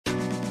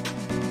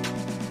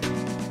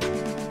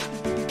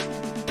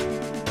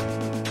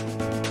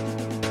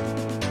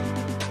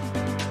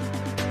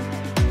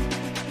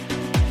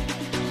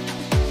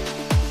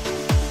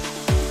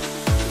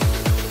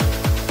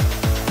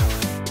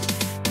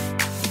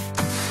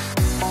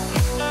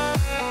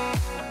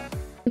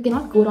You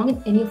cannot go wrong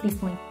in any of these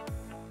points.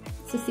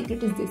 So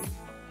secret is this.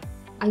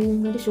 I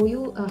am going to show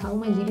you how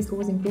my GT score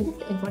was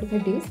improved in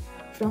 45 days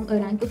from a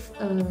rank of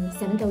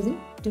 7,000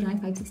 to rank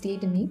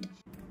 568 in NEET.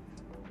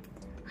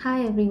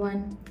 Hi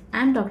everyone,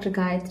 I am Dr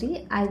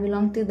Gayatri. I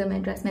belong to the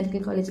Madras Medical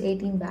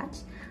College'18 batch.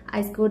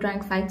 I scored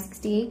rank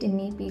 568 in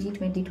NEET PG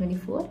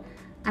 2024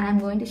 and I am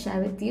going to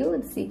share with you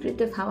the secret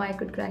of how I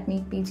could crack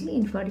NEET PG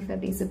in 45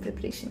 days of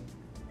preparation.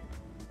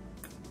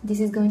 This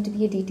is going to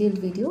be a detailed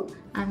video.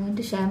 I am going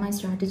to share my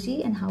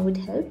strategy and how it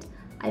helped.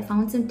 I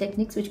found some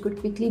techniques which could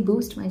quickly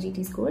boost my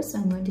GT scores, so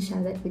I'm going to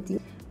share that with you.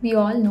 We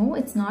all know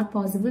it's not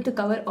possible to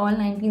cover all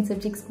 19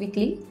 subjects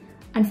quickly,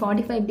 and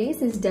 45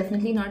 days is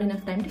definitely not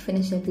enough time to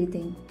finish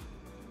everything.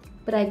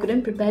 But I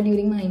couldn't prepare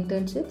during my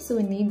internship, so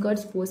when NEET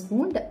got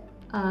postponed,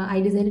 I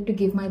decided to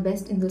give my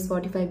best in those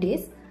 45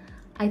 days.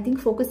 I think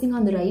focusing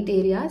on the right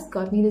areas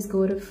got me the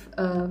score of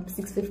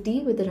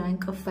 650 with a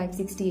rank of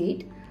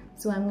 568.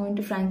 So I'm going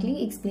to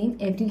frankly explain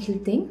every little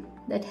thing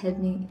that helped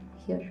me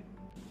here.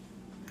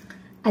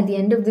 At the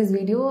end of this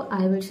video,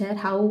 I will share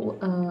how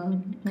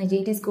my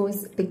GT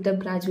scores picked up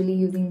gradually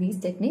using these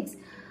techniques.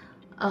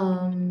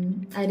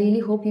 I really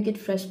hope you get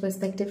fresh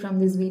perspective from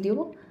this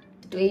video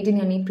to aid in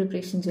your NEET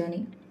preparation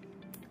journey.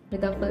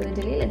 Without further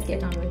delay, let's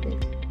get on with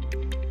it.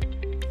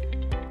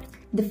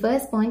 The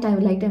first point I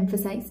would like to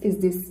emphasize is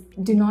this: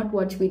 do not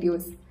watch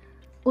videos.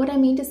 What I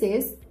mean to say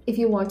is, if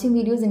you're watching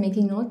videos and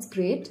making notes,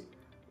 great,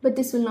 but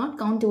this will not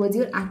count towards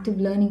your active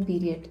learning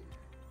period.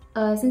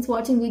 Since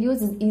watching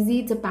videos is easy,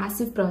 it's a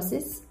passive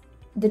process,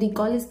 the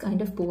recall is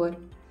kind of poor.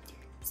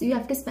 So you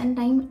have to spend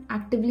time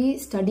actively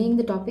studying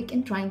the topic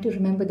and trying to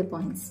remember the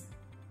points.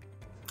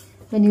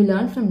 When you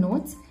learn from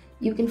notes,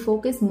 you can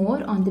focus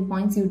more on the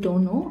points you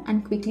don't know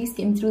and quickly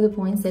skim through the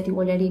points that you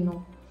already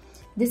know.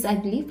 This, I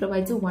believe,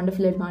 provides a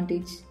wonderful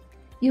advantage.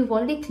 You've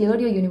already cleared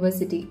your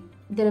university.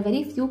 There are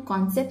very few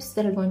concepts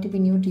that are going to be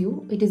new to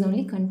you. It is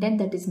only content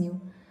that is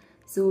new.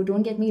 So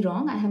don't get me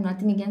wrong, I have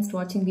nothing against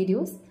watching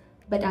videos.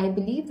 But I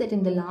believe that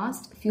in the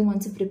last few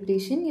months of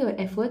preparation, your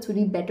efforts would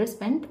be better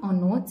spent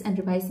on notes and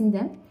revising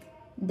them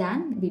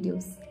than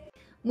videos.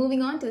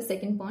 Moving on to the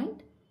second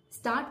point,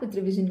 start with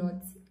revision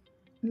notes.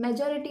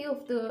 Majority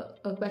of the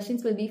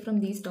questions will be from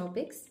these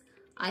topics.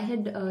 I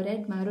had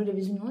read Maro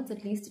revision notes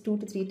at least 2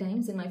 to 3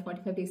 times in my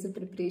 45 days of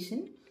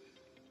preparation.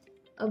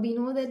 We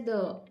know that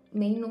the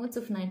main notes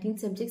of 19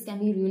 subjects can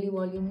be really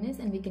voluminous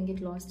and we can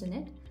get lost in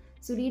it.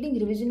 So reading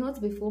revision notes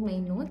before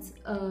main notes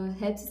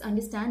helps us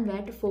understand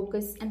where to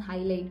focus and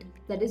highlight.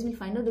 That is, we'll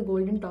find out the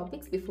golden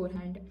topics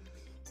beforehand.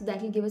 So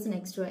that will give us an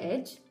extra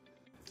edge.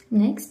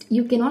 Next,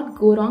 you cannot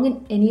go wrong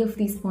in any of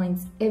these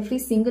points. Every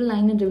single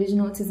line in revision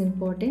notes is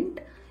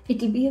important.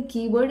 It will be a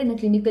keyword in a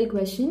clinical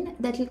question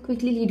that will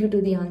quickly lead you to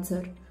the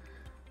answer.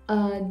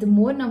 The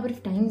more number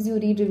of times you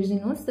read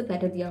revision notes, the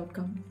better the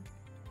outcome.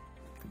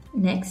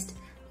 Next,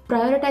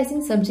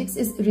 prioritizing subjects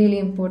is really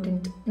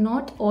important.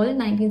 Not all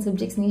 19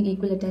 subjects need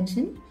equal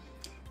attention.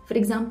 For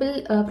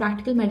example,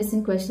 practical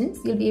medicine questions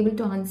you'll be able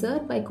to answer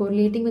by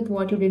correlating with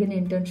what you did in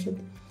internship.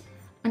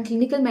 And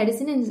clinical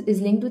medicine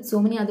is linked with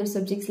so many other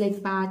subjects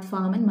like path,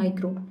 pharm and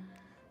micro.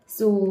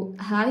 So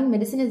having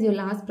medicine as your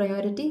last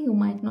priority, you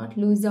might not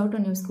lose out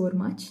on your score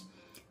much.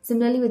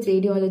 Similarly with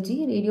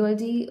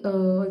radiology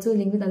also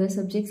linked with other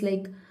subjects,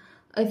 like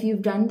if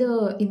you've done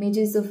the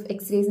images of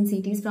x-rays and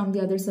CTs from the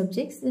other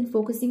subjects, then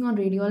focusing on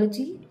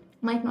radiology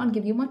might not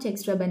give you much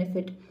extra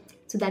benefit.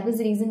 So that was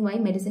the reason why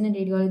medicine and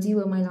radiology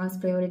were my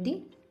last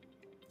priority.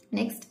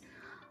 Next,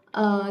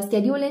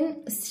 schedule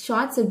in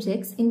short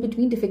subjects in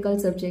between difficult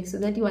subjects so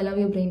that you allow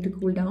your brain to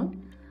cool down.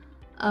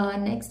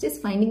 Next is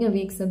finding your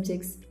weak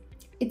subjects.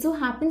 It so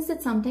happens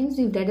that sometimes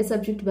we've read a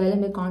subject well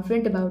and we're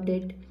confident about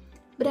it,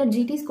 but our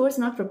GT score is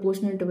not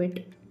proportional to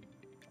it.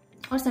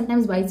 Or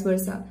sometimes vice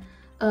versa.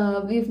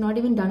 We've not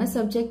even done a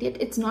subject yet,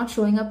 it's not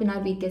showing up in our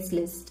weakest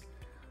list.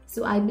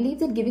 So I believe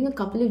that giving a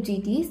couple of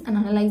GTs and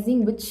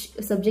analyzing which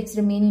subjects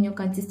remain in your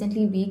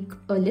consistently weak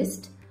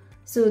list,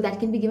 so that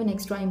can be given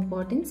extra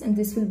importance and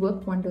this will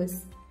work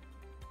wonders.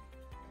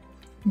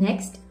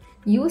 Next,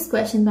 use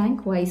question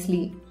bank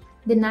wisely.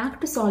 The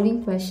knack to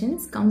solving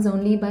questions comes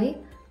only by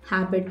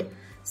habit.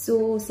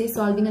 So say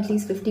solving at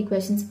least 50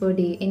 questions per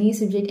day, any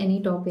subject,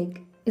 any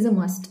topic is a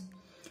must.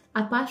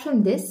 Apart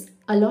from this,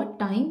 allot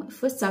time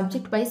for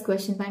subject-wise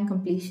question bank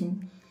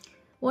completion.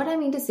 What I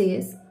mean to say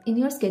is, in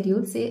your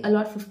schedule, say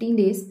allot 15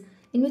 days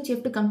in which you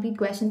have to complete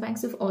question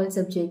banks of all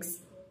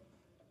subjects.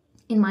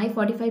 In my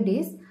 45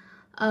 days,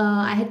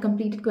 I had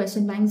completed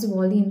question banks of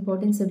all the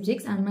important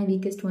subjects and my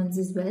weakest ones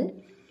as well.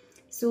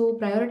 So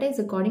prioritize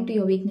according to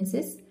your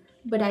weaknesses,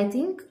 but I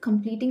think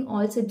completing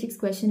all subjects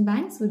question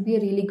banks would be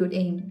a really good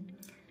aim.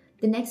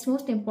 The next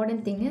most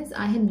important thing is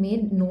I had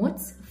made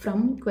notes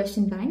from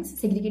question banks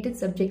segregated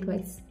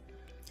subject-wise.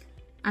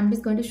 I'm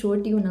just going to show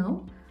it to you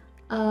now.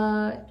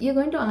 You're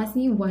going to ask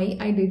me why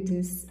I did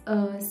this.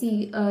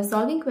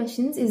 Solving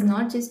questions is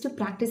not just to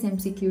practice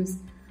MCQs.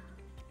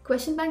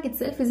 Question bank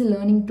itself is a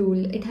learning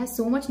tool. It has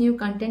so much new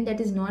content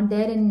that is not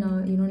there in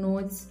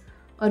notes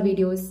or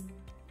videos.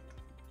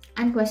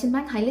 And question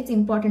bank highlights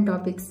important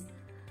topics.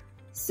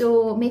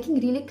 So making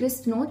really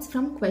crisp notes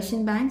from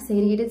question banks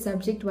segregated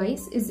subject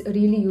wise is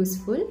really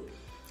useful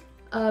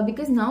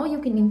because now you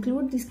can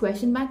include these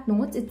question bank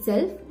notes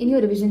itself in your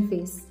revision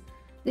phase.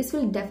 This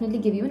will definitely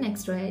give you an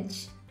extra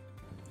edge.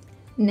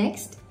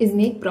 Next is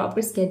make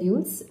proper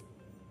schedules.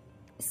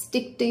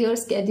 Stick to your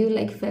schedule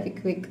like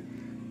Fevikwik.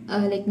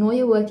 Like know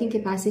your working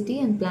capacity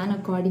and plan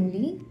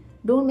accordingly.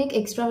 Don't make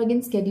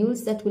extravagant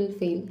schedules that will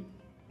fail.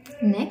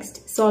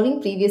 Next,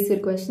 solving previous year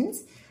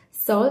questions.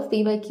 Solve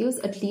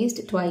PYQs at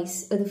least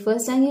twice. The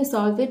first time you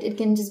solve it, it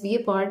can just be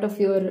a part of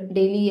your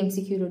daily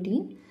MCQ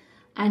routine.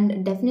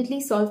 And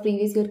definitely solve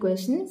previous year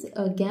questions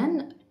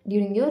again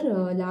during your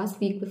last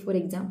week before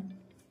exam.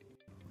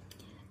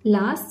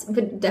 Last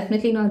but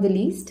definitely not the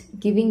least,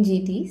 giving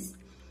GTs.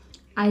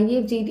 I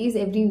gave GTs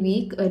every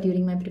week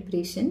during my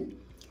preparation.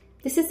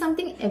 This is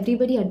something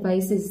everybody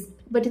advises,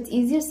 but it's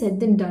easier said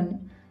than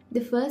done.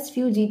 The first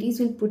few GTs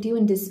will put you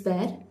in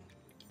despair.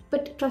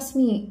 But trust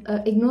me,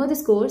 ignore the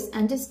scores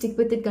and just stick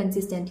with it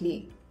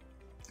consistently.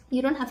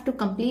 You don't have to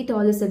complete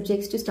all the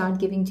subjects to start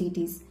giving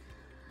GTs.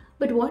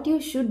 But what you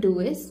should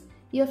do is,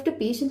 you have to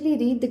patiently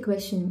read the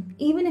question.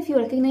 Even if you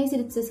recognize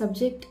that it's a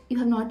subject you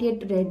have not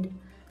yet read.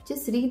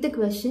 Just read the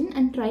question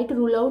and try to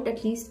rule out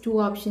at least 2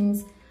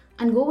 options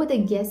and go with a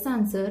guess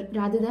answer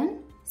rather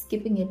than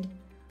skipping it.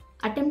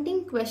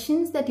 Attempting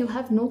questions that you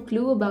have no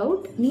clue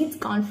about needs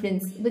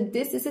confidence, but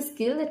this is a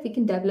skill that we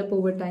can develop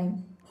over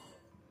time.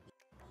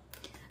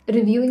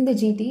 Reviewing the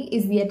GT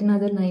is yet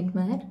another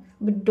nightmare,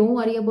 but don't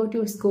worry about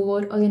your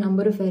score or your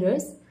number of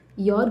errors.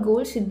 Your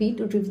goal should be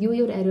to review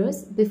your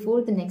errors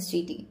before the next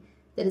GT.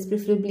 That is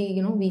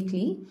preferably,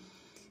 weekly.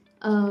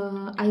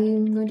 I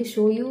am going to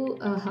show you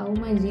how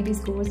my GT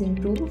scores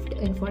improved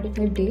in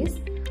 45 days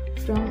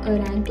from a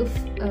rank of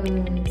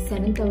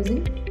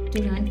 7,000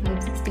 to rank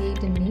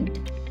 568 in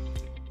NEET.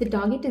 The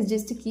target is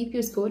just to keep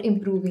your score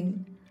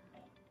improving.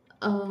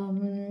 So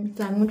I'm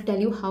going to tell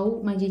you how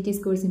my GT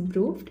scores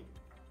improved.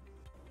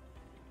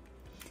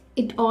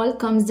 It all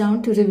comes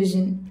down to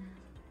revision.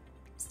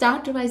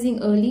 Start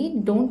revising early,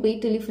 don't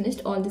wait till you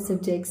finished all the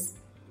subjects.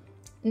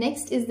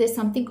 Next is there's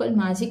something called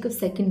magic of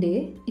second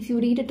day. If you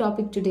read a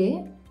topic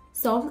today,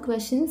 solve the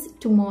questions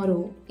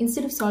tomorrow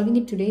instead of solving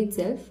it today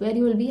itself, where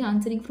you will be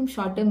answering from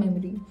short-term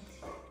memory.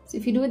 So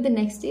if you do it the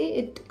next day,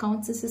 it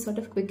counts as a sort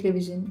of quick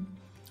revision.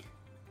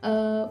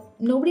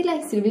 Nobody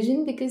likes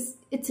revision because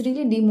it's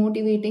really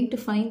demotivating to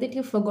find that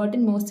you've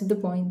forgotten most of the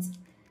points.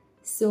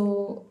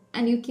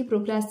 And you keep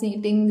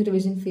procrastinating the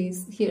revision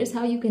phase. Here's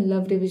how you can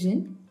love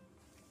revision.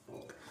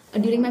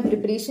 During my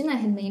preparation, I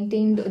had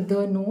maintained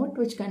the note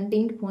which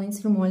contained points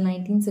from all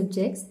 19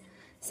 subjects,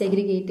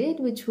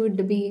 segregated, which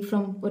would be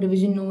from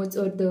revision notes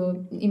or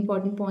the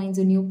important points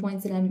or new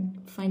points that I'm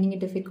finding it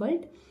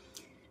difficult.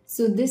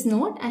 So this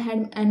note, I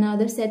had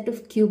another set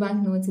of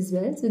QBank notes as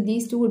well. So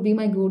these two would be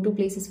my go-to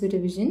places for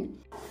revision.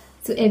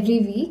 So every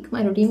week,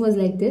 my routine was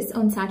like this.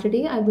 On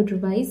Saturday, I would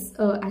revise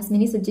as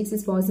many subjects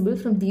as possible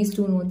from these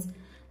two notes,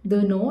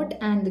 the note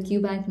and the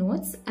QBank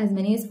notes, as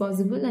many as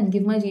possible, and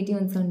give my GT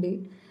on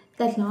Sunday.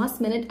 That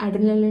last minute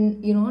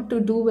adrenaline, to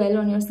do well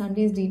on your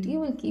Sunday's GT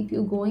will keep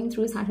you going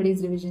through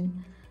Saturday's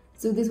revision.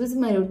 So this was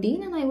my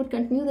routine, and I would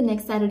continue the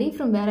next Saturday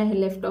from where I had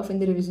left off in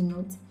the revision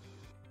notes.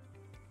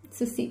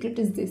 So secret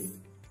is this.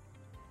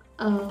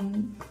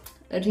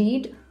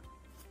 Read,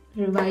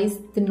 revise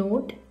the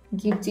note,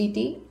 give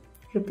GT,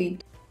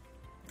 repeat.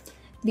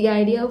 The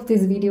idea of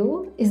this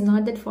video is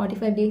not that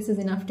 45 days is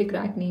enough to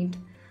crack NEET.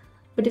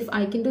 But if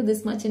I can do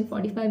this much in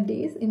 45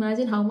 days,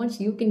 imagine how much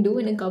you can do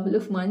in a couple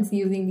of months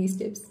using these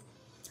tips.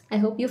 I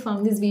hope you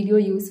found this video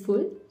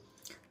useful.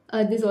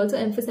 This also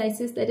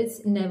emphasizes that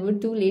it's never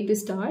too late to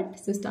start.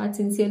 So start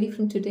sincerely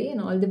from today, and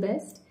all the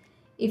best.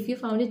 If you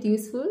found it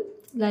useful,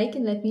 like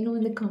and let me know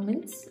in the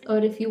comments. Or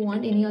if you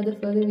want any other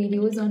further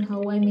videos on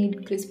how I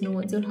made crisp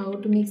notes or how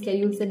to make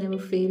schedules that never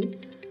fail,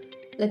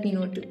 let me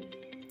know too.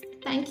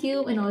 Thank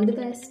you and all the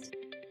best.